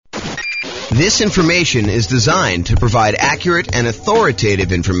This information is designed to provide accurate and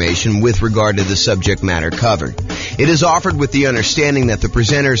authoritative information with regard to the subject matter covered. It is offered with the understanding that the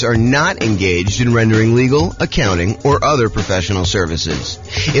presenters are not engaged in rendering legal, accounting, or other professional services.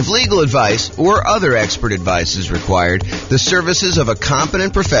 If legal advice or other expert advice is required, the services of a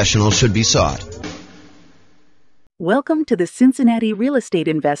competent professional should be sought. Welcome to the Cincinnati Real Estate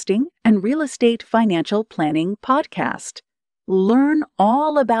Investing and Real Estate Financial Planning Podcast. Learn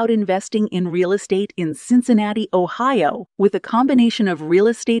all about investing in real estate in Cincinnati, Ohio, with a combination of real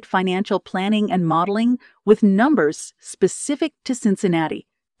estate financial planning and modeling with numbers specific to Cincinnati,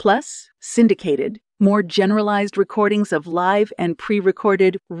 plus syndicated, more generalized recordings of live and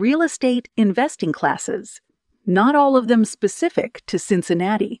pre-recorded real estate investing classes, not all of them specific to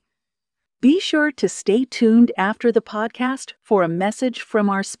Cincinnati. Be sure to stay tuned after the podcast for a message from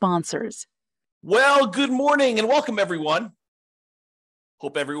our sponsors. Well, good morning and welcome, everyone.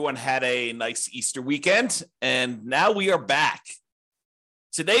 Hope everyone had a nice Easter weekend, and now we are back.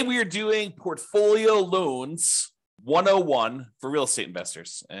 Today we are doing Portfolio Loans 101 for real estate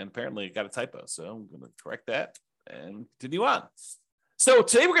investors, and apparently it got a typo, so I'm going to correct that and continue on. So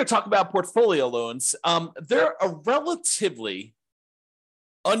today we're going to talk about portfolio loans. They're a relatively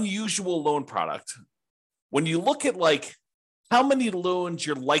unusual loan product. When you look at like how many loans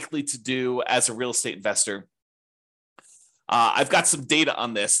you're likely to do as a real estate investor, I've got some data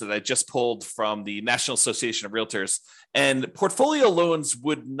on this that I just pulled from the National Association of Realtors, and portfolio loans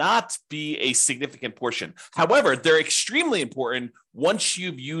would not be a significant portion. However, they're extremely important once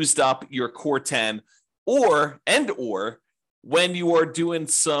you've used up your core 10 or when you are doing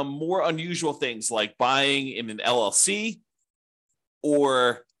some more unusual things like buying in an LLC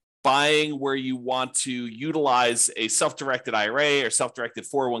or buying where you want to utilize a self-directed IRA or self-directed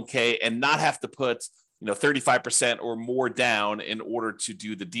 401k and not have to put 35% or more down in order to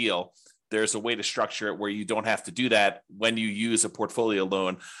do the deal. There's a way to structure it where you don't have to do that when you use a portfolio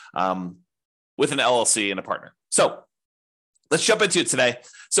loan with an LLC and a partner. So let's jump into it today.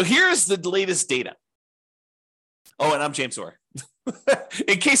 So here's the latest data. Oh, and I'm James Orr,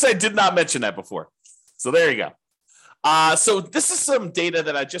 in case I did not mention that before. So there you go. So this is some data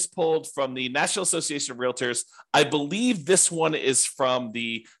that I just pulled from the National Association of Realtors. I believe this one is from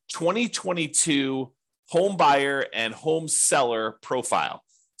the 2022 home buyer and home seller profile.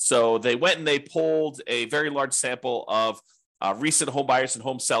 So they went and they pulled a very large sample of recent home buyers and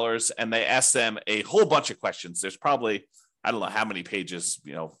home sellers, and they asked them a whole bunch of questions. There's probably, I don't know how many pages,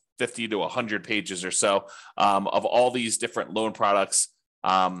 50 to 100 pages or so of all these different loan products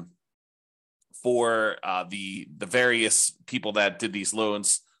for the various people that did these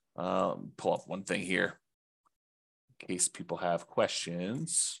loans. Pull up one thing here in case people have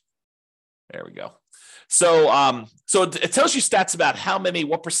questions. There we go. So it tells you stats about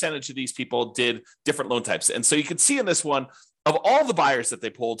what percentage of these people did different loan types. And so you can see in this one, of all the buyers that they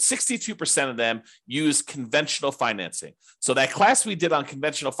pulled, 62% of them use conventional financing. So that class we did on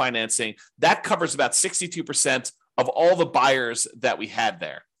conventional financing, that covers about 62% of all the buyers that we had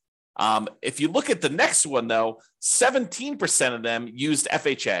there. If you look at the next one, though, 17% of them used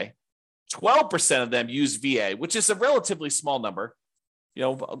FHA, 12% of them used VA, which is a relatively small number,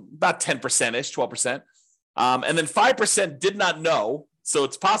 about 10%-ish, 12%. And then 5% did not know. So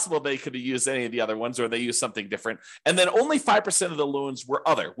it's possible they could have used any of the other ones or they used something different. And then only 5% of the loans were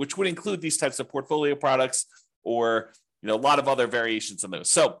other, which would include these types of portfolio products or, a lot of other variations on those.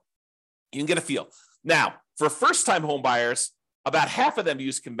 So you can get a feel. Now, for first-time home buyers, about half of them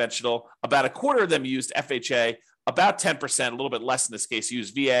used conventional, about a quarter of them used FHA, about 10%, a little bit less in this case,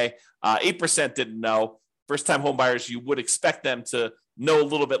 used VA, 8% didn't know. First-time home buyers, you would expect them to know a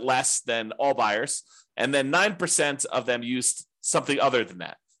little bit less than all buyers. And then 9% of them used something other than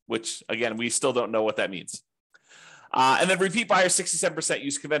that, which, again, we still don't know what that means. And then repeat buyers, 67%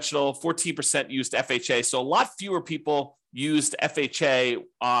 used conventional, 14% used FHA. So a lot fewer people used FHA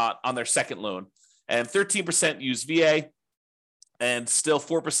on their second loan. And 13% used VA. And still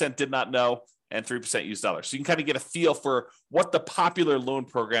 4% did not know, and 3% used others. So you can kind of get a feel for what the popular loan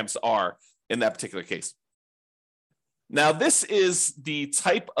programs are in that particular case. Now, this is the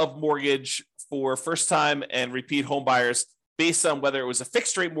type of mortgage for first-time and repeat home buyers based on whether it was a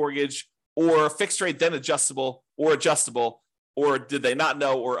fixed-rate mortgage or fixed rate then adjustable, or did they not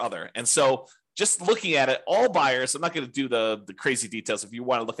know, or other. And so just looking at it, all buyers, I'm not going to do the crazy details. If you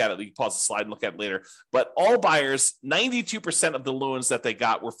want to look at it, you can pause the slide and look at it later. But all buyers, 92% of the loans that they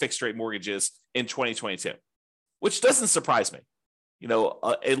got were fixed rate mortgages in 2022, which doesn't surprise me.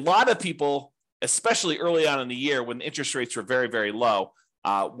 A lot of people, especially early on in the year when interest rates were very, very low,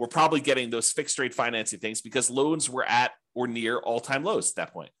 were probably getting those fixed rate financing things because loans were at or near all-time lows at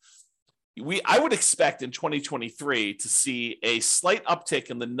that point. I would expect in 2023 to see a slight uptick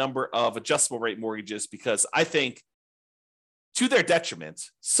in the number of adjustable rate mortgages, because I think, to their detriment,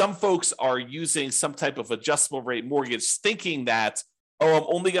 some folks are using some type of adjustable rate mortgage thinking that, oh, I'm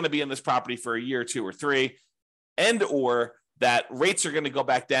only going to be in this property for a year or 2 or 3, and or that rates are going to go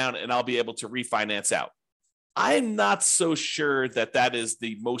back down and I'll be able to refinance out. I'm not so sure that that is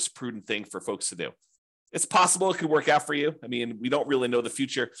the most prudent thing for folks to do. It's possible it could work out for you. I mean, we don't really know the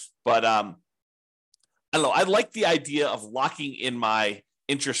future, but I don't know. I like the idea of locking in my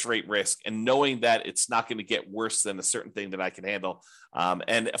interest rate risk and knowing that it's not going to get worse than a certain thing that I can handle.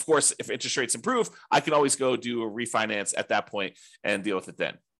 And of course, if interest rates improve, I can always go do a refinance at that point and deal with it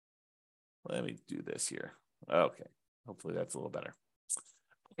then. Let me do this here. Okay. Hopefully that's a little better.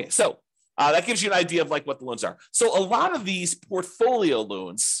 Okay. So that gives you an idea of like what the loans are. So a lot of these portfolio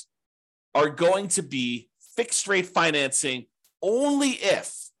loans are going to be fixed rate financing only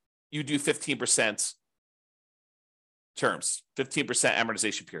if you do 15% terms, 15%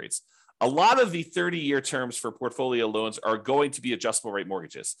 amortization periods. A lot of the 30-year terms for portfolio loans are going to be adjustable rate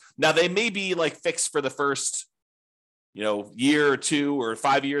mortgages. Now, they may be like fixed for the first, year or 2 or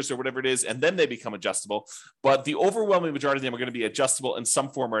 5 years or whatever it is, and then they become adjustable. But the overwhelming majority of them are going to be adjustable in some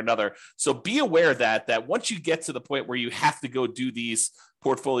form or another. So be aware that once you get to the point where you have to go do these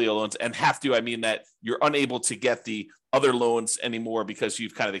portfolio loans, and I mean that you're unable to get the other loans anymore because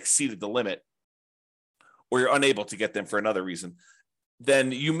you've kind of exceeded the limit, or you're unable to get them for another reason,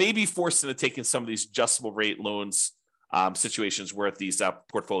 then you may be forced into taking some of these adjustable rate loans situations where these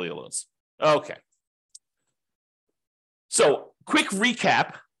portfolio loans. Okay. So quick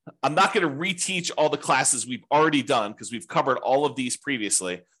recap. I'm not going to reteach all the classes we've already done because we've covered all of these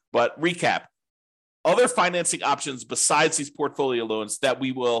previously, but recap. Other financing options besides these portfolio loans that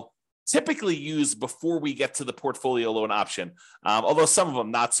we will typically use before we get to the portfolio loan option, although some of them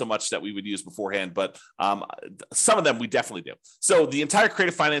not so much that we would use beforehand, but some of them we definitely do. So the entire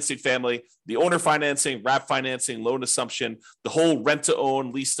creative financing family, the owner financing, wrap financing, loan assumption, the whole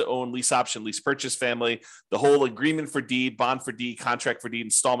rent-to-own, lease option, lease purchase family, the whole agreement for deed, bond for deed, contract for deed,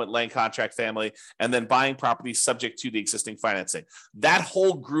 installment land contract family, and then buying properties subject to the existing financing. That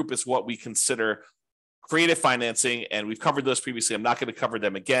whole group is what we consider creative financing, and we've covered those previously. I'm not going to cover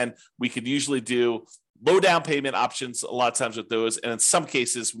them again. We could usually do low down payment options a lot of times with those, and in some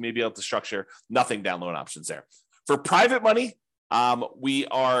cases, we may be able to structure nothing down loan options there. For private money, we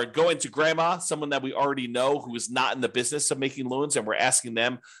are going to grandma, someone that we already know who is not in the business of making loans, and we're asking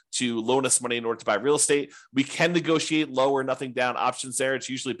them to loan us money in order to buy real estate. We can negotiate low or nothing down options there. It's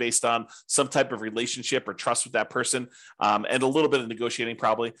usually based on some type of relationship or trust with that person, and a little bit of negotiating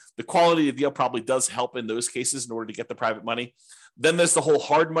probably. The quality of the deal probably does help in those cases in order to get the private money. Then there's the whole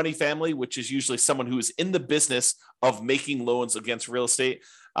hard money family, which is usually someone who is in the business of making loans against real estate.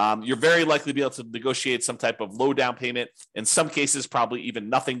 You're very likely to be able to negotiate some type of low down payment. In some cases, probably even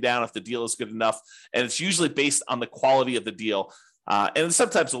nothing down if the deal is good enough. And it's usually based on the quality of the deal. And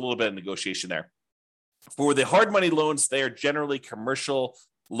sometimes a little bit of negotiation there. For the hard money loans, they are generally commercial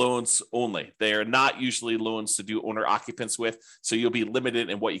loans only. They are not usually loans to do owner occupants with. So you'll be limited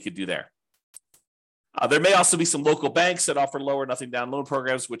in what you could do there. There may also be some local banks that offer lower nothing down loan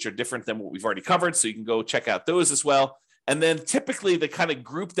programs, which are different than what we've already covered. So you can go check out those as well. And then typically the kind of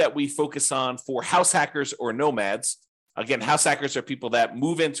group that we focus on for house hackers or nomads, again, house hackers are people that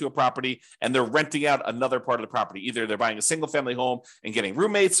move into a property and they're renting out another part of the property. Either they're buying a single family home and getting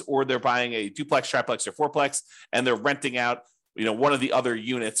roommates, or they're buying a duplex, triplex, or fourplex, and they're renting out, one of the other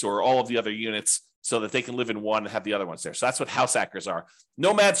units or all of the other units so that they can live in one and have the other ones there. So that's what house hackers are.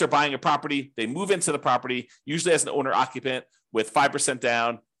 Nomads are buying a property. They move into the property, usually as an owner occupant with 5%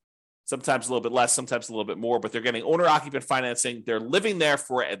 down, sometimes a little bit less, sometimes a little bit more, but they're getting owner occupant financing. They're living there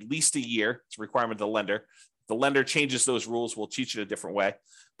for at least a year. It's a requirement of the lender. If the lender changes those rules, we'll teach it a different way,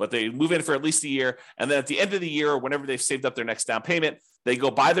 but they move in for at least a year. And then at the end of the year, or whenever they've saved up their next down payment, they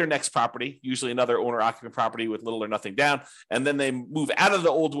go buy their next property, usually another owner occupant property with little or nothing down. And then they move out of the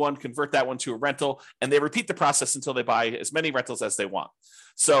old one, convert that one to a rental, and they repeat the process until they buy as many rentals as they want.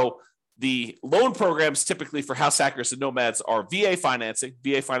 So the loan programs typically for house hackers and nomads are VA financing.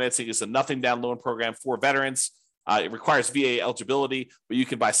 VA financing is a nothing down loan program for veterans. It requires VA eligibility, but you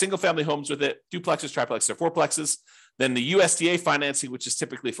can buy single family homes with it, duplexes, triplexes, or fourplexes. Then the USDA financing, which is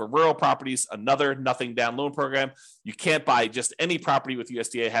typically for rural properties, another nothing down loan program. You can't buy just any property with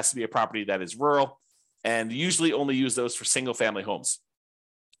USDA. It has to be a property that is rural, and usually only use those for single family homes.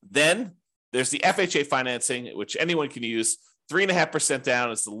 Then there's the FHA financing, which anyone can use. 3.5%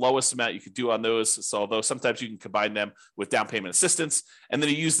 down is the lowest amount you could do on those. So although sometimes you can combine them with down payment assistance, and then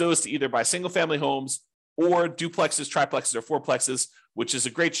you use those to either buy single family homes or duplexes, triplexes, or fourplexes which is a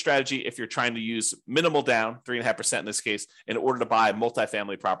great strategy if you're trying to use minimal down, 3.5% in this case, in order to buy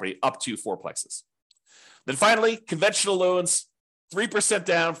multifamily property up to fourplexes. Then finally, conventional loans, 3%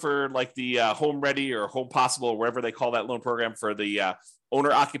 down for like the Home Ready or Home Possible, or whatever they call that loan program for the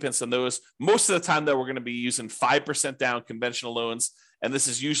owner occupants on those. Most of the time, though, we're going to be using 5% down conventional loans. And this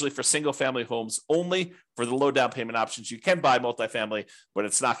is usually for single family homes only. For the low down payment options, you can buy multifamily, but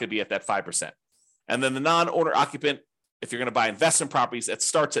it's not going to be at that 5%. And then the non-owner occupant, if you're going to buy investment properties, it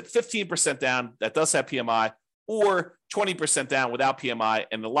starts at 15% down. That does have PMI, or 20% down without PMI.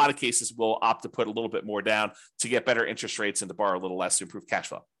 And in a lot of cases, we'll opt to put a little bit more down to get better interest rates and to borrow a little less to improve cash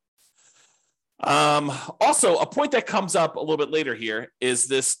flow. Also, a point that comes up a little bit later here is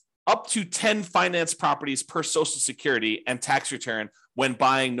this up to 10 finance properties per Social Security and tax return when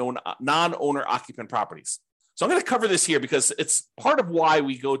buying non-owner occupant properties. So I'm going to cover this here because it's part of why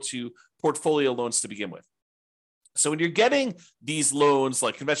we go to portfolio loans to begin with. So when you're getting these loans,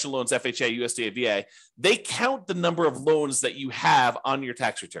 like conventional loans, FHA, USDA, VA, they count the number of loans that you have on your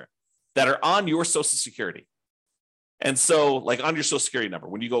tax return that are on your Social Security. And so like on your Social Security number,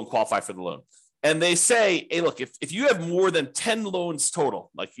 when you go and qualify for the loan. And they say, hey, look, if you have more than 10 loans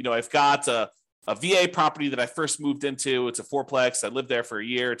total, like, I've got a VA property that I first moved into. It's a fourplex. I lived there for a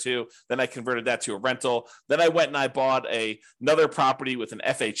year or two. Then I converted that to a rental. Then I went and I bought another property with an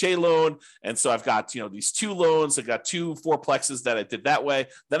FHA loan. And so I've got, these 2 loans. I got 2 fourplexes that I did that way.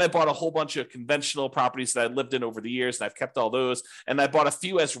 Then I bought a whole bunch of conventional properties that I lived in over the years, and I've kept all those. And I bought a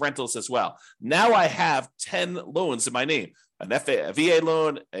few as rentals as well. Now I have 10 loans in my name. A VA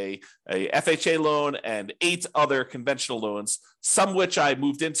loan, a FHA loan, and 8 other conventional loans, some which I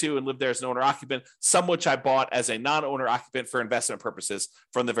moved into and lived there as an owner occupant, some which I bought as a non-owner occupant for investment purposes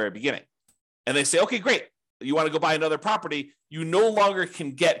from the very beginning. And they say, okay, great. You want to go buy another property. You no longer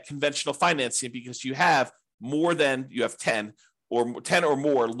can get conventional financing because you have 10 or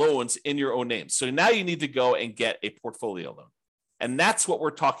more loans in your own name. So now you need to go and get a portfolio loan. And that's what we're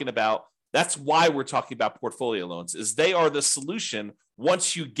talking about. That's why we're talking about portfolio loans, is they are the solution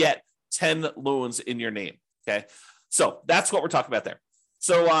once you get 10 loans in your name, okay? So that's what we're talking about there.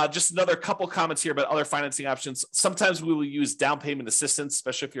 So just another couple comments here about other financing options. Sometimes we will use down payment assistance,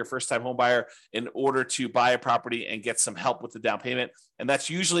 especially if you're a first-time home buyer, in order to buy a property and get some help with the down payment. And that's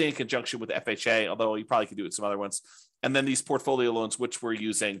usually in conjunction with FHA, although you probably could do it with some other ones. And then these portfolio loans, which we're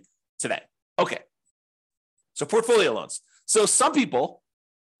using today. Okay, so portfolio loans. So some people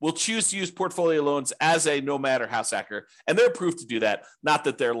will choose to use portfolio loans as a nomad or house hacker, and they're approved to do that. Not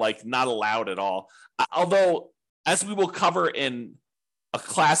that they're like not allowed at all. Although, as we will cover in a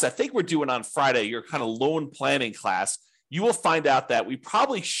class I think we're doing on Friday, your kind of loan planning class, you will find out that we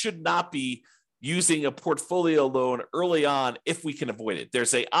probably should not be using a portfolio loan early on if we can avoid it.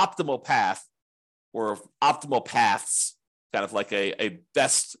 There's an optimal path or optimal paths, kind of like a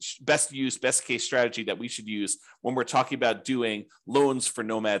best use, best case strategy that we should use when we're talking about doing loans for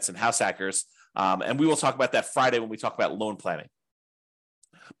nomads and house hackers. And we will talk about that Friday when we talk about loan planning.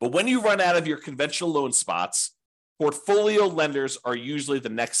 But when you run out of your conventional loan spots, portfolio lenders are usually the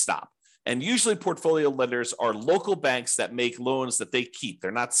next stop. And usually portfolio lenders are local banks that make loans that they keep. They're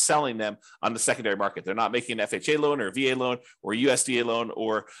not selling them on the secondary market. They're not making an FHA loan or a VA loan or a USDA loan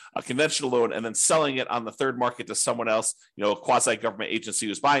or a conventional loan and then selling it on the third market to someone else, a quasi-government agency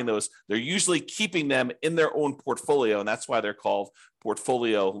who's buying those. They're usually keeping them in their own portfolio, and that's why they're called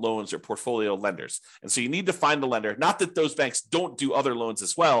portfolio loans or portfolio lenders. And so you need to find the lender. Not that those banks don't do other loans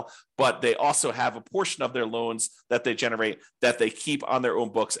as well, but they also have a portion of their loans that they generate that they keep on their own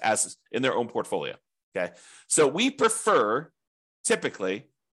books as in their own portfolio. Okay. So we prefer typically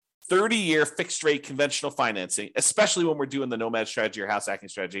 30-year fixed rate conventional financing, especially when we're doing the nomad strategy or house hacking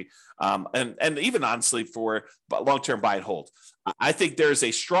strategy, and even honestly for long-term buy and hold. I think there's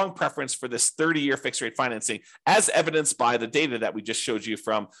a strong preference for this 30-year fixed rate financing, as evidenced by the data that we just showed you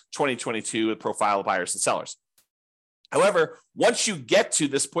from 2022 with profile of buyers and sellers. However, once you get to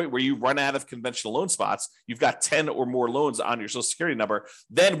this point where you run out of conventional loan spots, you've got 10 or more loans on your Social Security number,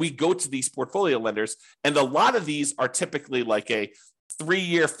 then we go to these portfolio lenders. And a lot of these are typically like a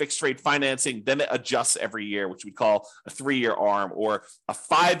 3-year fixed rate financing, then it adjusts every year, which we call a 3-year ARM, or a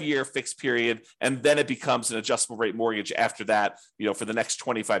 5-year fixed period, and then it becomes an adjustable rate mortgage after that, for the next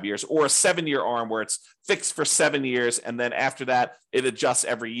 25 years, or a 7-year ARM where it's fixed for 7 years, and then after that, it adjusts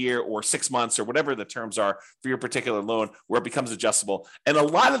every year or 6 months or whatever the terms are for your particular loan, where it becomes adjustable. And a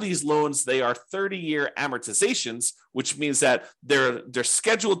lot of these loans, they are 30-year amortizations, which means that they're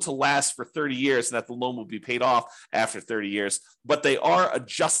scheduled to last for 30 years and that the loan will be paid off after 30 years, but they are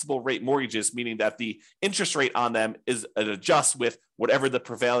adjustable rate mortgages, meaning that the interest rate on them is an adjust with whatever the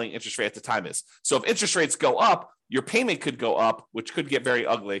prevailing interest rate at the time is. So if interest rates go up, your payment could go up, which could get very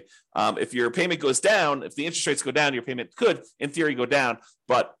ugly. If your payment goes down, if the interest rates go down, your payment could, in theory, go down.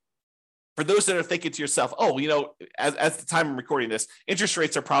 But for those that are thinking to yourself, oh, at the time I'm recording this, interest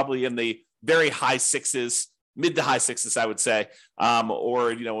rates are probably in the very high sixes, mid to high sixes, I would say,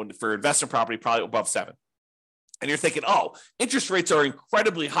 or for investment property, probably above 7. And you're thinking, oh, interest rates are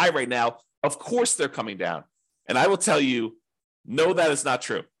incredibly high right now. Of course they're coming down. And I will tell you, no, that is not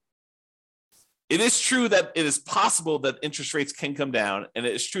true. It is true that it is possible that interest rates can come down, and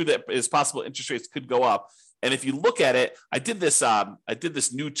it is true that it is possible interest rates could go up. And if you look at it, I did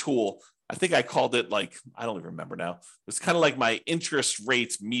this new tool. I think I called it I don't even remember now. It was kind of like my interest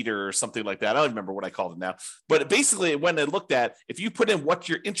rates meter or something like that. I don't remember what I called it now. But basically, when I looked at, if you put in what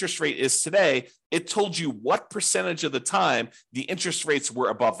your interest rate is today, it told you what percentage of the time the interest rates were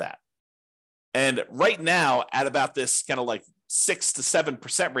above that. And right now, at about this kind of 6 to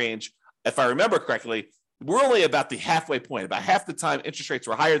 7% range, if I remember correctly, we're only about the halfway point. About half the time interest rates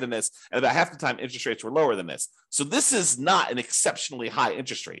were higher than this, and about half the time interest rates were lower than this. So this is not an exceptionally high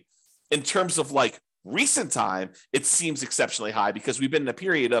interest rate. In terms of recent time, it seems exceptionally high because we've been in a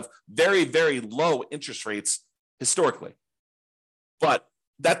period of very, very low interest rates historically. But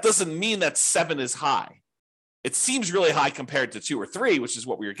that doesn't mean that 7 is high. It seems really high compared to 2 or 3, which is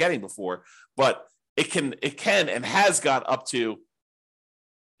what we were getting before, but it can and has got up to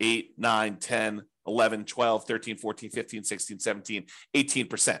 8, 9, 10, 11, 12, 13, 14, 15, 16, 17,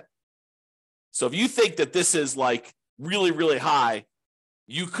 18%. So if you think that this is really, really high,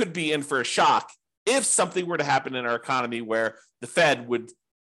 you could be in for a shock if something were to happen in our economy where the Fed would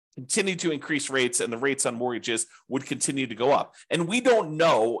continue to increase rates and the rates on mortgages would continue to go up. And we don't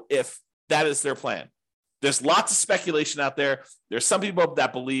know if that is their plan. There's lots of speculation out there. There's some people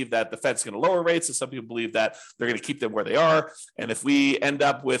that believe that the Fed's going to lower rates, and some people believe that they're going to keep them where they are. And if we end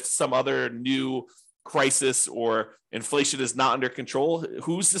up with some other new crisis or inflation is not under control,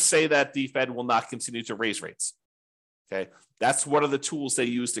 who's to say that the Fed will not continue to raise rates? Okay, that's one of the tools they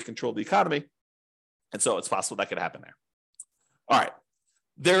use to control the economy. And so it's possible that could happen there. All right.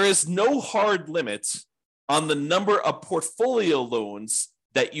 There is no hard limit on the number of portfolio loans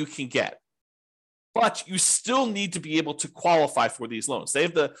that you can get, but you still need to be able to qualify for these loans. They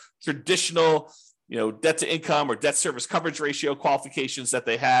have the traditional, debt to income or debt service coverage ratio qualifications that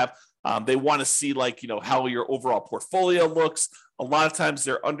they have. They want to see how your overall portfolio looks. A lot of times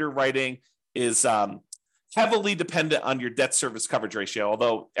their underwriting is heavily dependent on your debt service coverage ratio,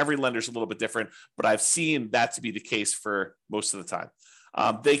 although every lender is a little bit different, but I've seen that to be the case for most of the time.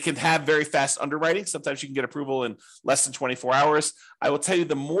 They can have very fast underwriting. Sometimes you can get approval in less than 24 hours. I will tell you,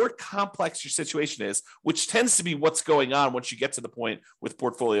 the more complex your situation is, which tends to be what's going on once you get to the point with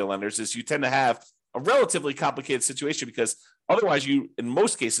portfolio lenders, is you tend to have a relatively complicated situation because otherwise you, in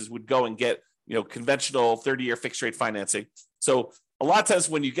most cases, would go and get conventional 30-year fixed rate financing. So a lot of times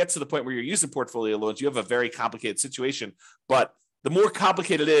when you get to the point where you're using portfolio loans, you have a very complicated situation. But the more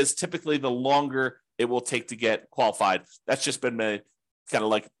complicated it is, typically the longer it will take to get qualified. That's just been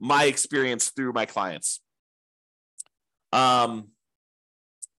my experience through my clients.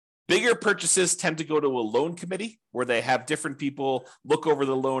 Bigger purchases tend to go to a loan committee where they have different people look over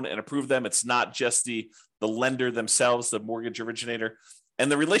the loan and approve them. It's not just the lender themselves, the mortgage originator.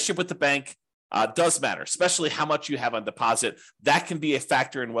 And the relationship with the bank does matter, especially how much you have on deposit. That can be a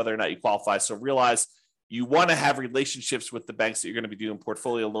factor in whether or not you qualify. So realize you want to have relationships with the banks that you're going to be doing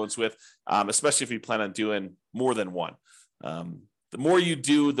portfolio loans with, especially if you plan on doing more than one. The more you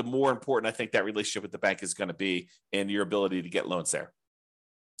do, the more important I think that relationship with the bank is going to be in your ability to get loans there.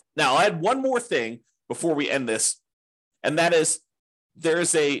 Now, I'll add one more thing before we end this, and that is there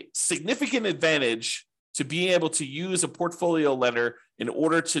is a significant advantage to being able to use a portfolio lender in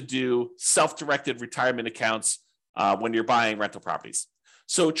order to do self-directed retirement accounts when you're buying rental properties.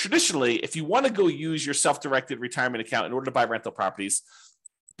 So traditionally, if you want to go use your self-directed retirement account in order to buy rental properties,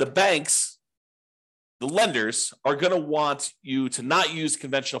 the banks, the lenders are going to want you to not use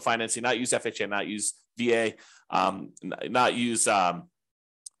conventional financing, not use FHA, not use VA, not use, I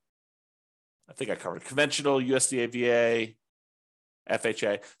think I covered conventional, USDA, VA,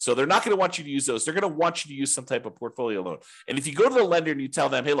 FHA. So they're not going to want you to use those. They're going to want you to use some type of portfolio loan. And if you go to the lender and you tell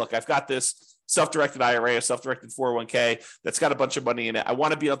them, hey, look, I've got this self-directed IRA or self-directed 401k that's got a bunch of money in it. I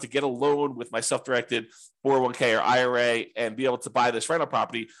want to be able to get a loan with my self-directed 401k or IRA and be able to buy this rental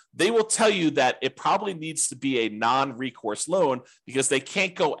property. They will tell you that it probably needs to be a non-recourse loan because they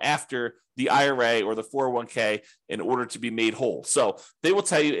can't go after the IRA or the 401k in order to be made whole. So they will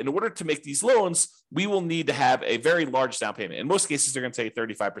tell you, in order to make these loans, we will need to have a very large down payment. In most cases, they're going to take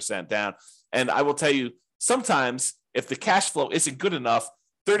 35% down. And I will tell you, sometimes if the cash flow isn't good enough,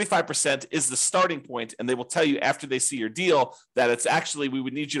 35% is the starting point, and they will tell you after they see your deal that it's actually, we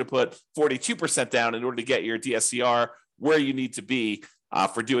would need you to put 42% down in order to get your DSCR where you need to be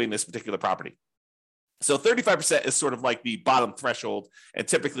for doing this particular property. So 35% is sort of like the bottom threshold, and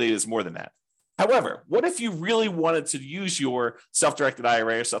typically it is more than that. However, what if you really wanted to use your self-directed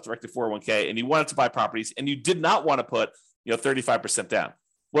IRA or self-directed 401k and you wanted to buy properties and you did not want to put 35% down?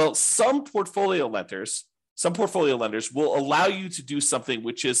 Well, some portfolio lenders will allow you to do something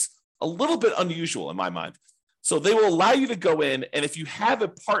which is a little bit unusual in my mind. So they will allow you to go in, and if you have a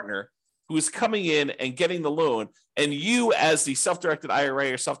partner who is coming in and getting the loan, and you as the self-directed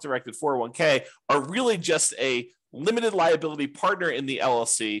IRA or self-directed 401k are really just a limited liability partner in the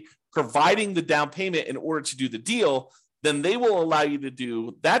LLC, providing the down payment in order to do the deal, then they will allow you to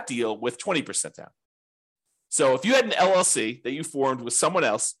do that deal with 20% down. So if you had an LLC that you formed with someone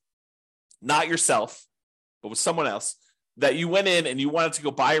else, not yourself, but with someone else, that you went in and you wanted to go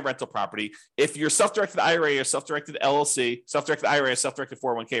buy a rental property, if your self-directed IRA or self-directed LLC, self-directed IRA or self-directed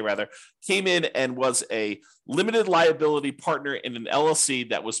 401k rather, came in and was a limited liability partner in an LLC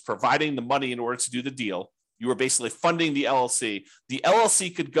that was providing the money in order to do the deal, you were basically funding the LLC. The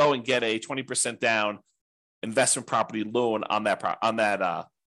LLC could go and get a 20% down investment property loan on the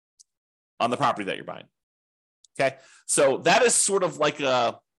property that you're buying. Okay, so that is sort of like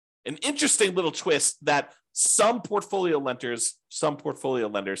an interesting little twist that some portfolio lenders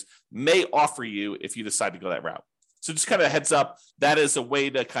may offer you if you decide to go that route. So just kind of a heads up, that is a way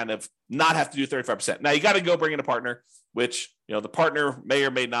to kind of not have to do 35%. Now you got to go bring in a partner, which the partner may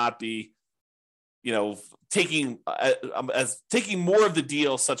or may not be taking more of the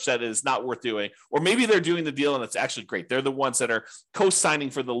deal such that it is not worth doing, or maybe they're doing the deal and it's actually great. They're the ones that are co-signing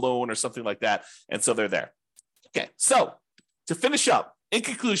for the loan or something like that, and so they're there. Okay, so to finish up, in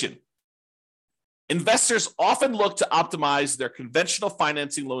conclusion, investors often look to optimize their conventional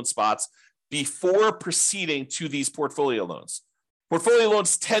financing loan spots before proceeding to these portfolio loans. Portfolio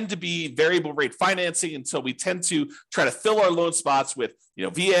loans tend to be variable rate financing, and so we tend to try to fill our loan spots with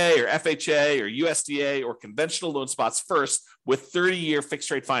VA or FHA or USDA or conventional loan spots first with 30-year fixed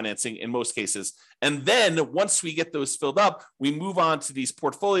rate financing in most cases. And then once we get those filled up, we move on to these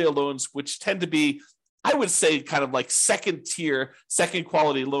portfolio loans, which tend to be, I would say, kind of like second tier, second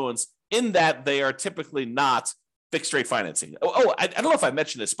quality loans, in that they are typically not fixed rate financing. I don't know if I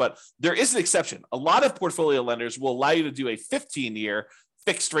mentioned this, but there is an exception. A lot of portfolio lenders will allow you to do a 15-year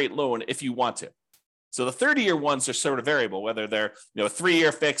fixed rate loan if you want to. So the 30-year ones are sort of variable, whether they're a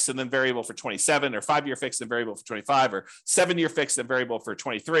 3-year fixed and then variable for 27, or 5-year fixed and variable for 25, or 7-year fixed and variable for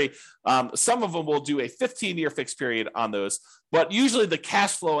 23. Some of them will do a 15-year fixed period on those, but usually the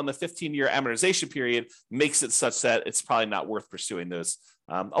cash flow on the 15-year amortization period makes it such that it's probably not worth pursuing those.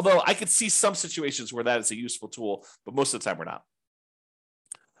 Although I could see some situations where that is a useful tool, but most of the time we're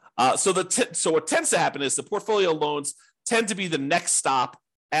not. So what tends to happen is the portfolio loans tend to be the next stop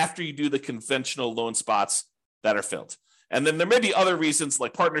after you do the conventional loan spots that are filled. And then there may be other reasons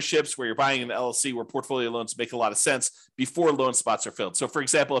like partnerships where you're buying an LLC where portfolio loans make a lot of sense before loan spots are filled. So for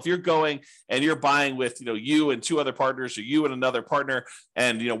example, if you're going and you're buying with, you and 2 other partners, or you and another partner,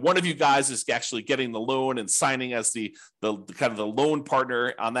 and, one of you guys is actually getting the loan and signing as the kind of the loan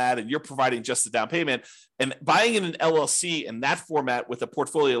partner on that, and you're providing just the down payment, and buying in an LLC in that format with a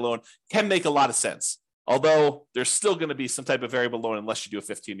portfolio loan can make a lot of sense. Although there's still going to be some type of variable loan unless you do a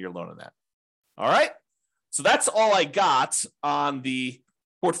 15-year loan on that. All right. So that's all I got on the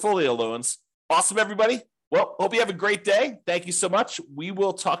portfolio loans. Awesome, everybody. Well, hope you have a great day. Thank you so much. We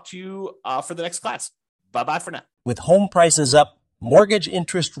will talk to you for the next class. Bye-bye for now. With home prices up, mortgage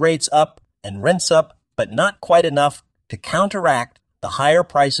interest rates up, and rents up, but not quite enough to counteract the higher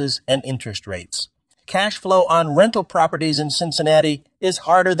prices and interest rates. Cash flow on rental properties in Cincinnati is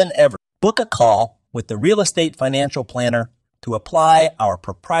harder than ever. Book a call with the Real Estate Financial Planner to apply our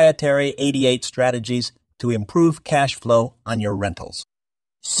proprietary 88 strategies to improve cash flow on your rentals.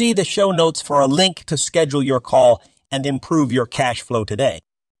 See the show notes for a link to schedule your call and improve your cash flow today.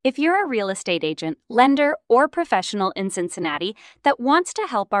 If you're a real estate agent, lender, or professional in Cincinnati that wants to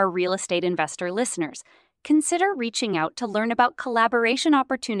help our real estate investor listeners, consider reaching out to learn about collaboration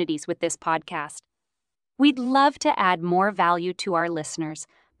opportunities with this podcast. We'd love to add more value to our listeners,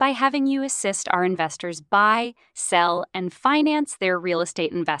 by having you assist our investors buy, sell, and finance their real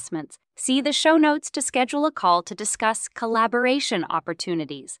estate investments. See the show notes to schedule a call to discuss collaboration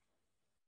opportunities.